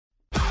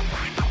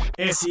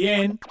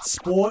SEN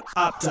Sport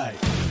Update.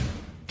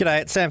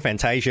 G'day, it's Sam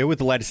Fantasia with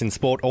the latest in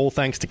sport, all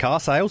thanks to car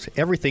sales,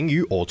 everything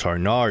you auto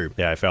know.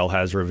 The AFL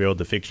has revealed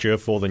the fixture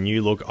for the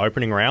new look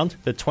opening round.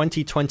 The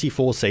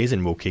 2024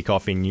 season will kick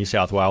off in New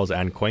South Wales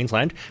and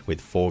Queensland with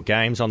 4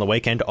 games on the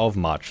weekend of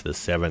March the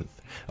 7th.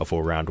 A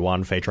full round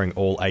 1 featuring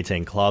all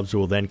 18 clubs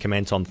will then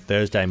commence on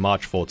Thursday,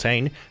 March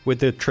 14, with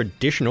the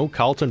traditional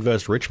Carlton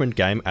vs Richmond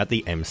game at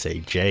the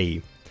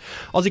MCG.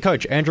 Aussie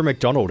coach Andrew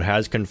McDonald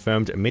has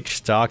confirmed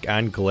Mitch Starc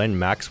and Glenn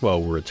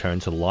Maxwell will return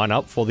to the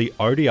lineup for the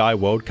ODI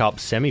World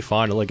Cup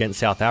semi-final against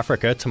South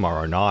Africa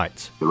tomorrow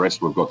night. The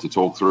rest we've got to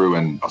talk through,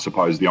 and I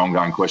suppose the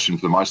ongoing question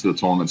for most of the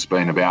tournament's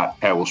been about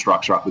how we'll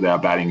structure up with our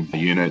batting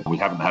unit. We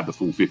haven't had the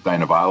full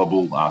 15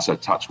 available, so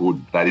touch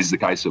wood, that is the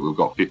case, that we've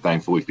got 15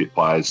 fully fit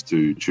players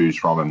to choose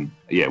from, and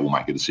we'll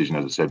make a decision,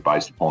 as I said,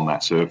 based upon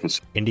that surface.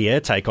 India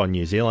take on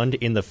New Zealand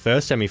in the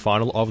first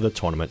semi-final of the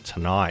tournament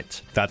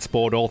tonight. That's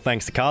sport, all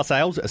thanks to car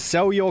sales.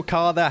 Sell your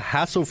car the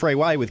hassle-free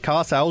way with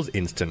car sales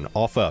instant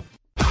offer.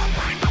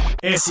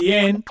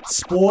 SEN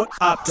Sport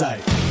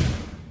Update.